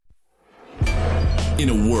In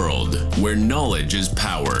a world where knowledge is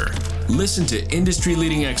power, listen to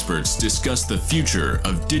industry-leading experts discuss the future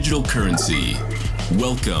of digital currency.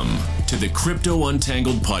 Welcome to the Crypto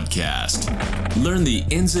Untangled podcast. Learn the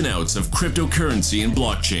ins and outs of cryptocurrency and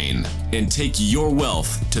blockchain and take your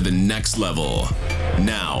wealth to the next level.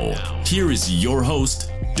 Now, here is your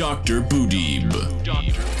host, Dr. Boudib.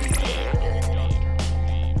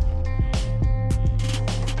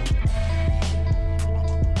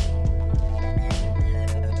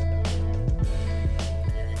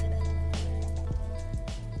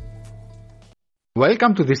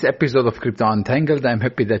 Welcome to this episode of Crypto Untangled. I'm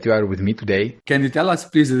happy that you are with me today. Can you tell us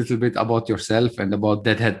please a little bit about yourself and about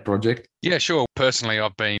Deadhead project? Yeah, sure. Personally,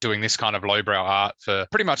 I've been doing this kind of lowbrow art for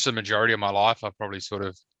pretty much the majority of my life. I've probably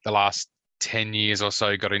the last 10 years or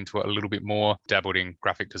so got into it a little bit more, dabbled in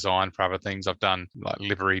graphic design for other things. I've done like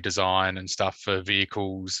livery design and stuff for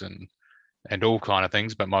vehicles and all kind of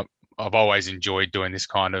things. But I've always enjoyed doing this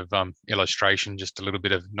kind of illustration, just a little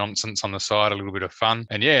bit of nonsense on the side, a little bit of fun.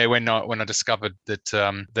 And yeah, when I discovered that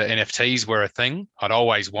the NFTs were a thing, I'd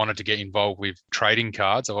always wanted to get involved with trading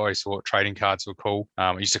cards. I've always thought trading cards were cool.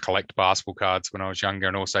 I used to collect basketball cards when I was younger,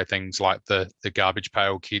 and also things like the garbage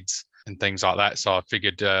pail kids and things like that. So I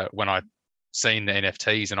figured when I seen the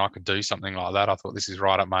NFTs and I could do something like that, I thought this is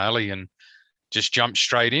right up my alley, and just jumped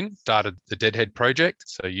straight in, started the Deadhead project.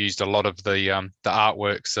 So used a lot of the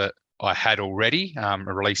artworks that I had already,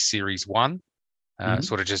 released series 1,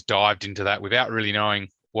 sort of just dived into that without really knowing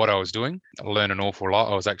what I was doing. I learned an awful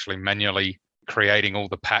lot. I was actually manually creating all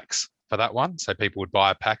the packs for that one. So people would buy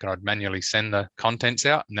a pack and I'd manually send the contents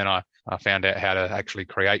out. And then I found out how to actually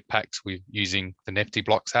create packs with using the Nifty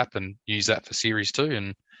Blocks app and use that for series 2.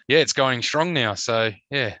 And yeah, it's going strong now. So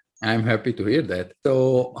yeah. I'm happy to hear that.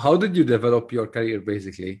 So how did you develop your career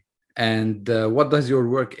basically? And what does your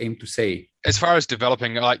work aim to say? As far as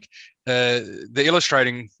developing, the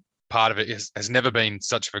illustrating part of it has never been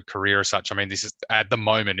such of a career as such. I mean, this is at the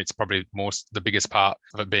moment, it's probably the biggest part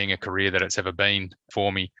of it being a career that it's ever been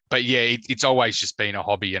for me. But yeah, it's always just been a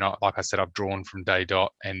hobby. And like I said, I've drawn from day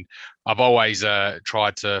dot, and I've always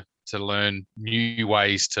tried to learn new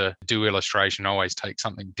ways to do illustration. I always take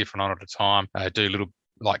something different on at a time, do little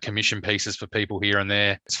like commission pieces for people here and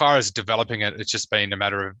there. As far as developing it, it's just been a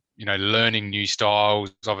matter of, learning new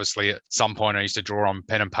styles. Obviously, at some point I used to draw on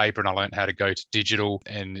pen and paper, and I learned how to go to digital,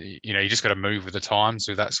 and, you just got to move with the times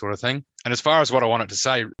with that sort of thing. And as far as what I wanted to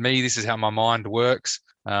say, this is how my mind works.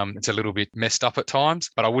 It's a little bit messed up at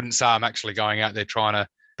times, but I wouldn't say I'm actually going out there trying to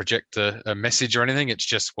project a message or anything. It's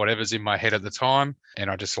just whatever's in my head at the time.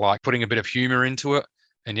 And I just like putting a bit of humor into it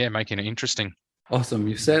and making it interesting. Awesome.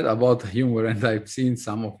 You said about humor, and I've seen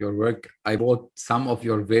some of your work. I bought some of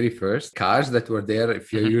your very first cards that were there.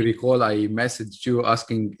 If you recall, I messaged you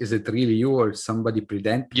asking, is it really you or somebody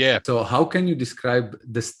pretend? Yeah. So how can you describe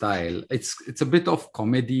the style? It's a bit of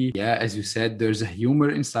comedy. Yeah, as you said, there's a humor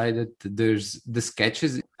inside it. There's the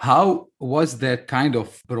sketches. How was that kind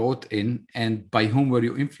of brought in, and by whom were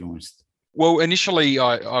you influenced? Well, initially,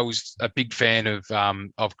 I was a big fan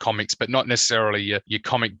of comics, but not necessarily your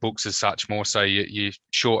comic books as such, more so your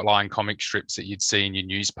short line comic strips that you'd see in your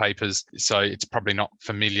newspapers. So it's probably not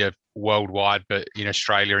familiar worldwide, but in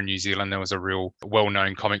Australia and New Zealand, there was a real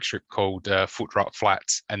well-known comic strip called Foot Rot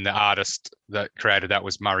Flats, and the artist that created that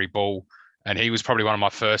was Murray Ball. And he was probably one of my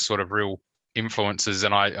first sort of real influences,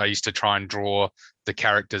 and I used to try and draw the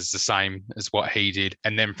characters the same as what he did.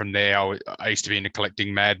 And then from there, I used to be into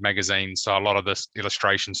collecting Mad magazines, so a lot of this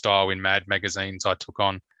illustration style in Mad magazines I took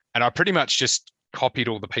on, and I pretty much just copied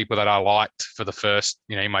all the people that I liked for the first,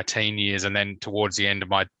 in my teen years. And then towards the end of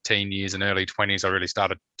my teen years and early 20s, I really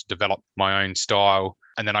started to develop my own style.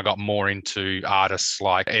 And then I got more into artists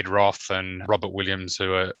like Ed Roth and Robert Williams,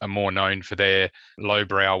 who are more known for their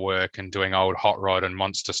lowbrow work and doing old hot rod and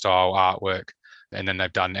monster style artwork. And then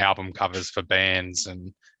they've done album covers for bands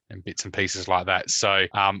and bits and pieces like that. So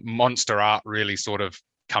monster art really sort of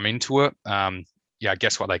come into it. I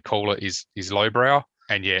guess what they call it is lowbrow.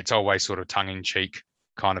 And it's always sort of tongue-in-cheek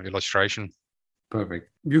kind of illustration. Perfect.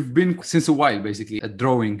 You've been since a while, basically, at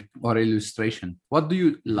drawing or illustration. What do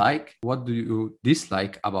you like? What do you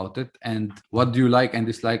dislike about it? And what do you like and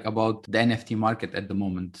dislike about the NFT market at the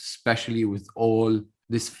moment, especially with all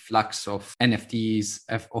this flux of NFTs,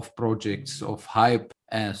 of projects, of hype?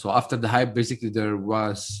 So after the hype, basically, there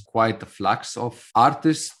was quite a flux of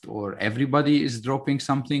artists, or everybody is dropping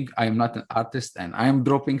something. I am not an artist and I am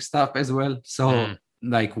dropping stuff as well. So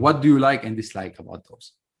what do you like and dislike about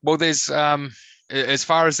those? Well, there's as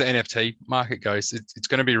far as the NFT market goes, it's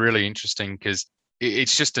going to be really interesting because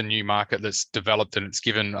it's just a new market that's developed, and it's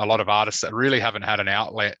given a lot of artists that really haven't had an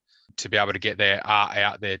outlet to be able to get their art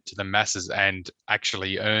out there to the masses and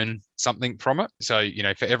actually earn something from it. So,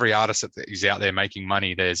 for every artist that is out there making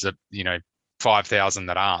money, there's 5,000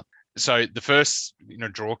 that aren't. So the first,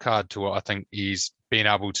 draw card to it, I think, is being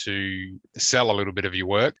able to sell a little bit of your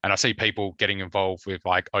work. And I see people getting involved with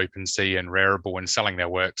like OpenSea and Rarible and selling their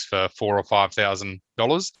works for $4,000 or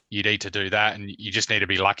 $5,000. You need to do that, and you just need to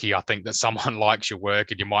be lucky, I think, that someone likes your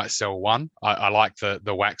work and you might sell one. I like the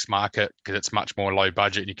wax market because it's much more low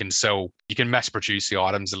budget. You can mass produce the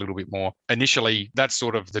items a little bit more. Initially, that's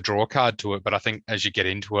sort of the draw card to it. But I think as you get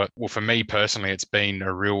into it, well, for me personally, it's been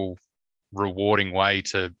a real rewarding way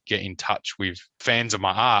to get in touch with fans of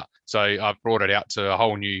my art. So I've brought it out to a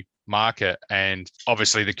whole new market, and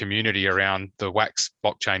obviously the community around the wax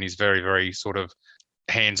blockchain is very, very sort of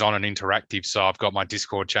hands-on and interactive. So I've got my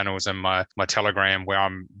Discord channels and my Telegram where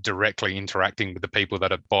I'm directly interacting with the people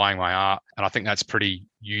that are buying my art. And I think that's pretty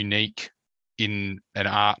unique in an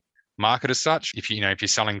art market as such. If you're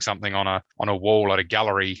selling something on a wall at a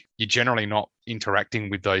gallery, you're generally not interacting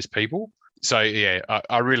with those people. So yeah,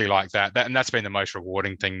 I really like that. And that's been the most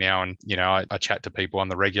rewarding thing now. And, I chat to people on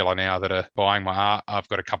the regular now that are buying my art. I've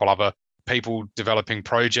got a couple other people developing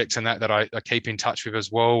projects and that I keep in touch with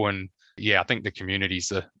as well. And yeah, I think the community's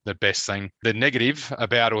the best thing. The negative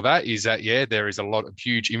about all that is that, there is a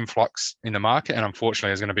huge influx in the market. And unfortunately,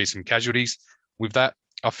 there's going to be some casualties with that.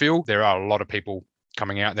 I feel there are a lot of people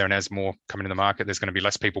coming out there, and as more coming to the market, there's going to be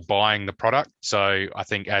less people buying the product. So I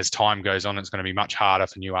think as time goes on, it's going to be much harder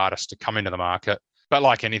for new artists to come into the market. But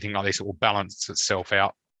like anything like this, it will balance itself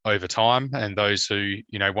out over time. And those who,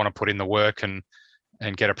 want to put in the work and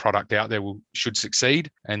get a product out there should succeed.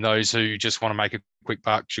 And those who just want to make a quick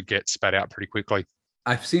buck should get spat out pretty quickly.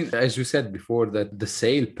 I've seen, as you said before, that the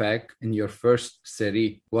sale pack in your first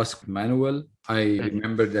series was manual. I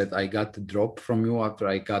remember that I got the drop from you after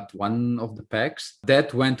I got one of the packs.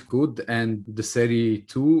 That went good, and the series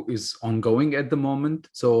 2 is ongoing at the moment.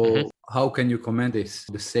 So how can you comment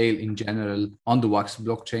the sale in general on the Wax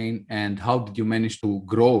blockchain, and how did you manage to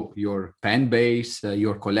grow your fan base,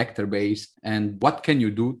 your collector base, and what can you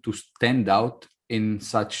do to stand out in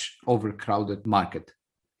such overcrowded market?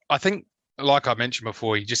 I think, like I mentioned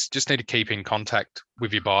before, you just need to keep in contact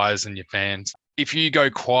with your buyers and your fans. If you go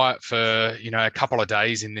quiet for, a couple of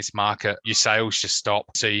days in this market, your sales just stop.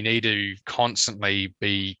 So you need to constantly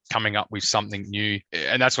be coming up with something new.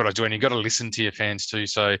 And that's what I do. And you've got to listen to your fans too.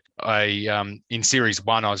 So in series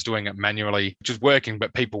 1, I was doing it manually, which was working,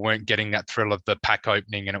 but people weren't getting that thrill of the pack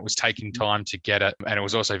opening, and it was taking time to get it. And it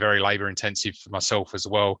was also very labor intensive for myself as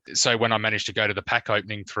well. So when I managed to go to the pack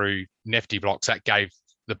opening through Nifty Blocks, that gave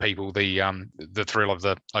the people the thrill of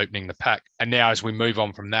the opening the pack. And now as we move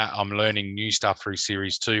on from that, I'm learning new stuff through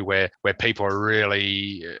series 2 where people are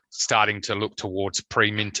really starting to look towards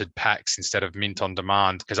pre-minted packs instead of mint on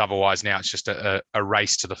demand, because otherwise now it's just a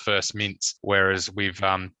race to the first mints, whereas with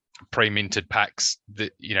pre-minted packs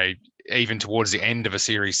that even towards the end of a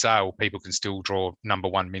series sale, people can still draw number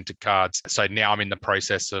 1 minted cards. So now I'm in the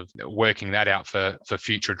process of working that out for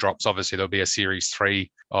future drops. Obviously, there'll be a series 3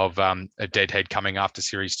 of a Deadhead coming after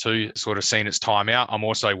series 2, sort of seen its time out. I'm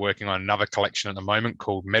also working on another collection at the moment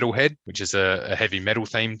called Metalhead, which is a heavy metal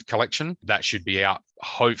themed collection. That should be out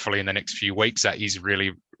hopefully in the next few weeks. That is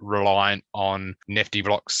really reliant on Nifty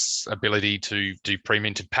Blocks' ability to do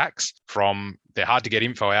pre-minted packs. They're hard to get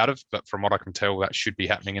info out of, but from what I can tell, that should be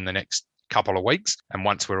happening in the next couple of weeks. And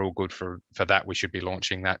once we're all good for that, we should be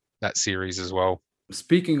launching that series as well.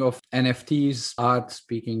 Speaking of NFTs, art,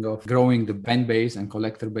 speaking of growing the fan base and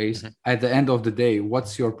collector base, at the end of the day,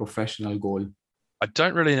 what's your professional goal? I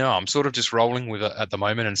don't really know. I'm sort of just rolling with it at the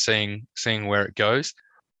moment and seeing where it goes.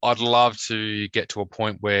 I'd love to get to a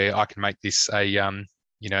point where I can make this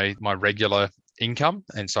my regular income,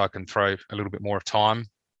 and so I can throw a little bit more of time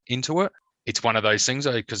into it. It's one of those things,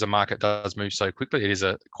 though, because the market does move so quickly. It is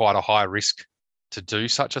quite a high risk to do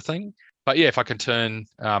such a thing. But yeah, if I can turn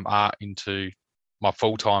art into my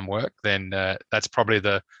full-time work, then that's probably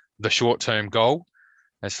the short-term goal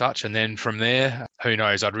as such. And then from there, who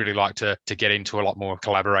knows? I'd really like to get into a lot more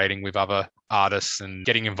collaborating with other artists and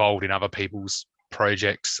getting involved in other people's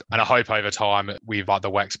projects. And I hope over time with like the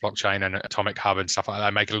Wax blockchain and Atomic Hub and stuff like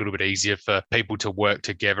that, make it a little bit easier for people to work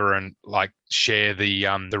together and like share the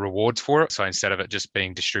rewards for it. So instead of it just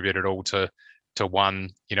being distributed all to one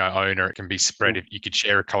owner, it can be spread. If you could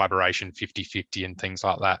share a collaboration 50-50 and things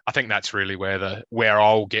like that. I think that's really where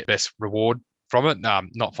I'll get best reward from it.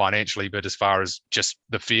 Not financially, but as far as just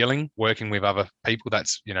the feeling, working with other people,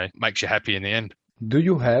 that's makes you happy in the end. Do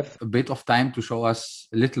you have a bit of time to show us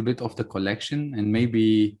a little bit of the collection and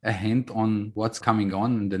maybe a hint on what's coming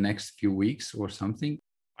on in the next few weeks or something?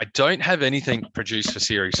 I don't have anything produced for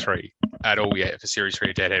Series 3 at all yet for Series 3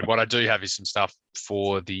 of Deadhead. What I do have is some stuff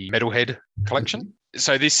for the Metalhead collection.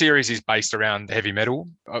 So this series is based around heavy metal.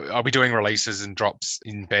 I'll be doing releases and drops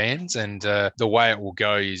in bands, and the way it will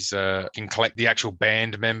go is you can collect the actual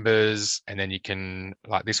band members, and then you can,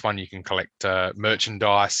 like this one, you can collect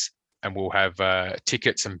merchandise, and we'll have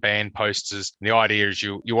tickets and band posters. And the idea is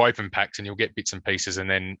you open packs and you'll get bits and pieces, and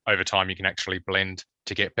then over time you can actually blend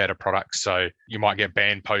to get better products. So you might get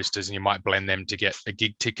band posters and you might blend them to get a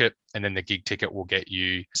gig ticket, and then the gig ticket will get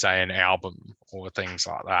you, say, an album or things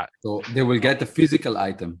like that. So they will get a physical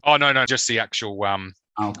item. Oh, no, just the actual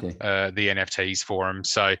Okay. the NFTs for them.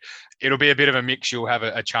 So it'll be a bit of a mix. You'll have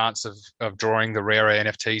a chance of drawing the rarer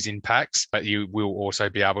NFTs in packs, but you will also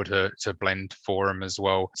be able to blend for them as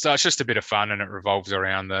well. So it's just a bit of fun, and it revolves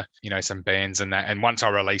around some bands and that. And once I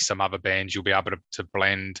release some other bands, you'll be able to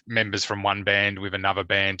blend members from one band with another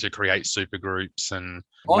band to create super groups and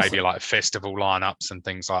maybe like festival lineups and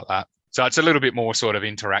things like that. So it's a little bit more sort of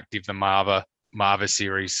interactive than Marva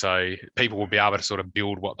series. So people will be able to sort of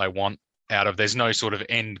build what they want out of. There's no sort of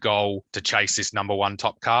end goal to chase this number one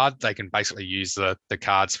top card. They can basically use the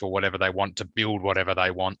cards for whatever they want to build whatever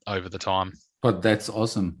they want over the time. But that's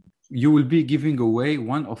awesome. You will be giving away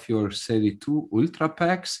one of your Series 2 Ultra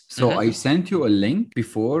packs. So I sent you a link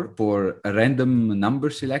before for a random number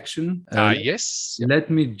selection. Yes. Yep. Let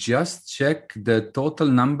me just check the total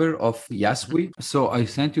number of Yasui. So I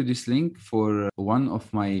sent you this link for one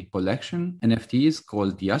of my collection NFTs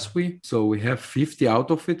called Yasui. So we have 50 out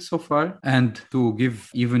of it so far. And to give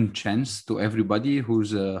even chance to everybody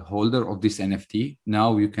who's a holder of this NFT,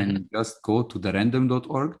 now you can just go to the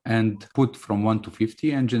random.org and put from 1 to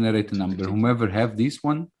 50 and generate a number. Whomever have this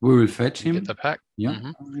one, we will fetch him. Get the pack.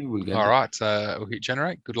 Yeah, we will get all right. We'll hit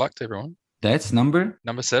generate. Good luck to everyone. That's number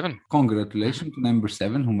 7. Congratulations to number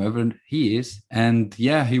 7, whomever he is. And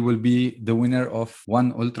yeah, he will be the winner of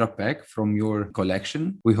one Ultra pack from your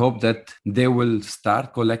collection. We hope that they will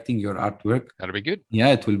start collecting your artwork. That'll be good. Yeah,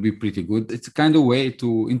 it will be pretty good. It's a kind of way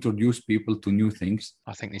to introduce people to new things.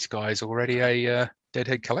 I think this guy is already a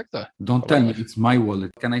Deadhead collector. Don't tell me it's my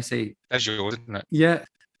wallet. Can I say? That's yours, isn't it? Yeah.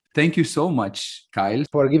 Thank you so much, Kyle,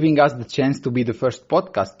 for giving us the chance to be the first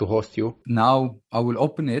podcast to host you. Now I will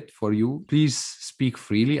open it for you. Please speak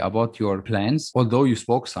freely about your plans, although you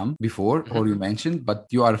spoke some before or you mentioned, but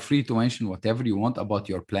you are free to mention whatever you want about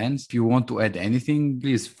your plans. If you want to add anything,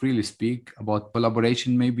 please freely speak about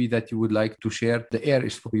collaboration maybe that you would like to share. The air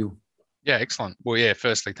is for you. Yeah, excellent. Well, yeah,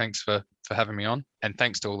 firstly, thanks for having me on. And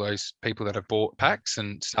thanks to all those people that have bought packs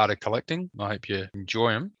and started collecting. I hope you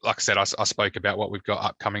enjoy them. Like I said, I spoke about what we've got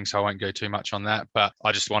upcoming, so I won't go too much on that. But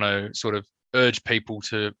I just want to sort of urge people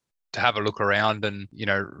to have a look around and,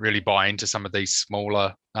 really buy into some of these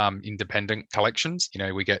smaller independent collections.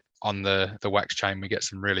 We get on the wax chain, we get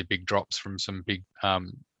some really big drops from some big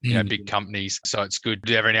big companies. So it's good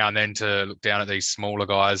every now and then to look down at these smaller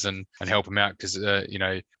guys and help them out because,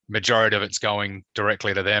 majority of it's going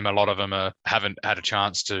directly to them. A lot of them haven't had a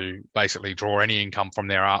chance to basically draw any income from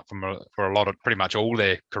their art for a lot of pretty much all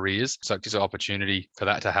their careers. So it gives an opportunity for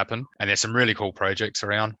that to happen. And there's some really cool projects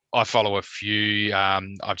around. I follow a few.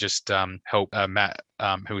 I've just helped Matt,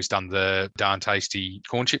 who has done the Darn Tasty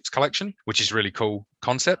corn chips collection, which is really cool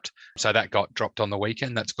concept. So that got dropped on the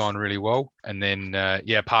weekend. That's gone really well. And then,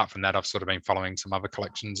 apart from that, I've sort of been following some other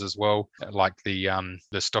collections as well, like the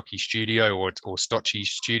Stocky Studio or Stochy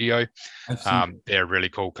Studio. They're a really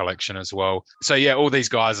cool collection as well. So yeah, all these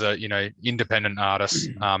guys are, independent artists.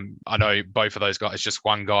 I know both of those guys, it's just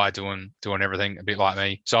one guy doing everything a bit like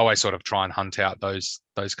me. So I always sort of try and hunt out those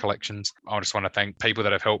collections. I just want to thank people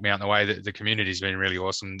that have helped me out in the way. The community's been really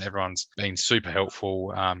awesome. Everyone's been super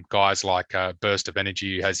helpful. Guys like Burst of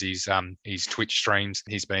Energy, who has his Twitch streams.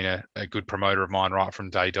 He's been a good promoter of mine right from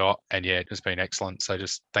day dot. And yeah, it's been excellent. So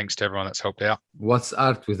just thanks to everyone that's helped out. What's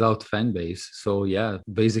art without fan base? So yeah,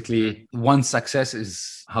 basically one success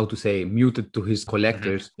is, how to say, muted to his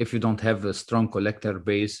collectors. If you don't have a strong collector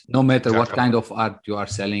base, no matter what kind of art you are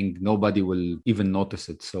selling, nobody will even notice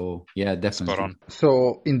it. So yeah, definitely. Spot on.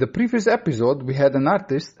 So in the previous episode, we had an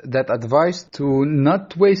artist that advised to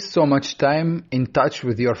not waste so much time in touch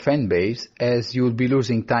with your fan base as you will be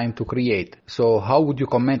losing time to create. So how would you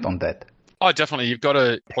comment on that? Oh, definitely. You've got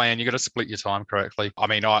to plan. You've got to split your time correctly. I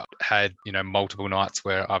mean, I had, multiple nights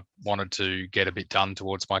where I've wanted to get a bit done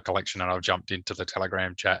towards my collection and I've jumped into the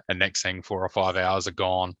Telegram chat and next thing 4 or 5 hours are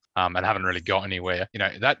gone and haven't really got anywhere.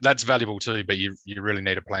 That's valuable too, but you really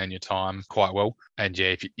need to plan your time quite well. And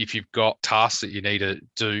yeah, if you've got tasks that you need to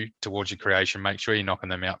do towards your creation, make sure you're knocking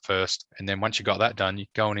them out first. And then once you got that done, you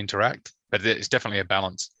go and interact. But it's definitely a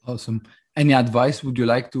balance. Awesome. Any advice would you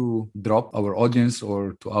like to drop our audience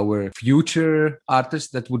or to our future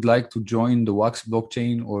artists that would like to join the Wax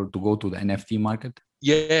blockchain or to go to the NFT market?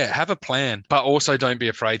 Yeah, have a plan, but also don't be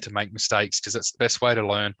afraid to make mistakes because it's the best way to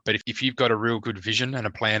learn. But if you've got a real good vision and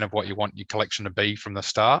a plan of what you want your collection to be from the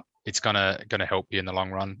start, it's gonna help you in the long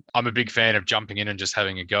run. I'm a big fan of jumping in and just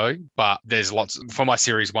having a go, but there's lots for my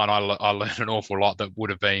series 1. I learned an awful lot that would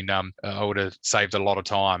have been I would have saved a lot of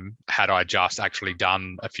time had I just actually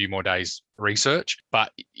done a few more days research.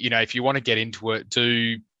 But if you want to get into it,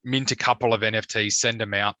 do mint a couple of NFTs, send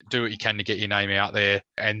them out, do what you can to get your name out there,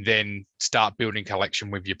 and then start building collection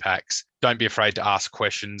with your packs. Don't be afraid to ask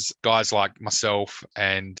questions. Guys like myself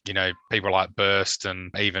and, people like Burst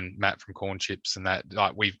and even Matt from Corn Chips and that,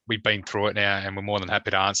 like we've been through it now and we're more than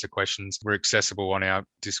happy to answer questions. We're accessible on our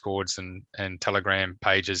Discords and Telegram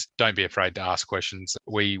pages. Don't be afraid to ask questions.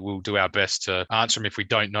 We will do our best to answer them. If we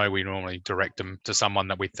don't know, we normally direct them to someone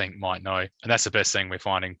that we think might know. And that's the best thing we're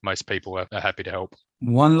finding. Most people are happy to help.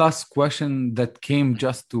 One last question that came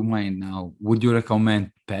just to mind now. Would you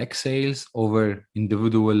recommend pack sales over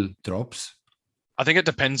individual drops? I think it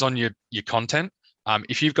depends on your content.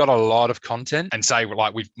 If you've got a lot of content and say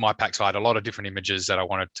like with my packs, I had a lot of different images that I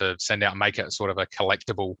wanted to send out and make it sort of a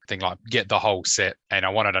collectible thing, like get the whole set, and I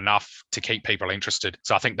wanted enough to keep people interested.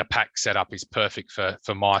 So I think the pack setup is perfect for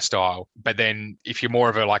my style. But then if you're more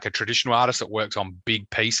of a traditional artist that works on big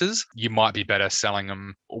pieces, you might be better selling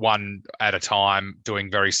them one at a time,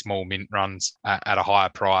 doing very small mint runs at a higher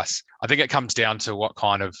price. I think it comes down to what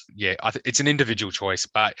kind of, it's an individual choice.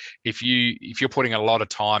 But if you're putting a lot of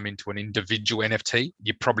time into an individual NFT,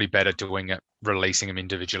 you're probably better releasing them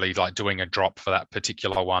individually, like doing a drop for that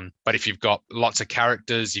particular one. But if you've got lots of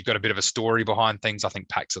characters, you've got a bit of a story behind things, I think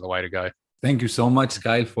packs are the way to go. Thank you so much,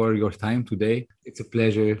 Kyle, for your time today. It's a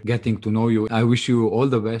pleasure getting to know you. I wish you all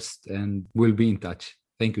the best and we'll be in touch.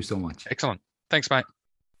 Thank you so much. Excellent. Thanks, mate.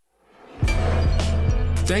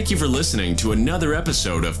 Thank you for listening to another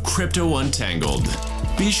episode of Crypto Untangled.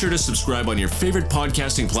 Be sure to subscribe on your favorite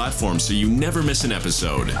podcasting platform so you never miss an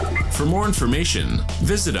episode. For more information,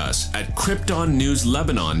 visit us at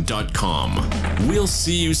KryptonNewsLebanon.com. We'll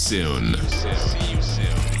see you soon.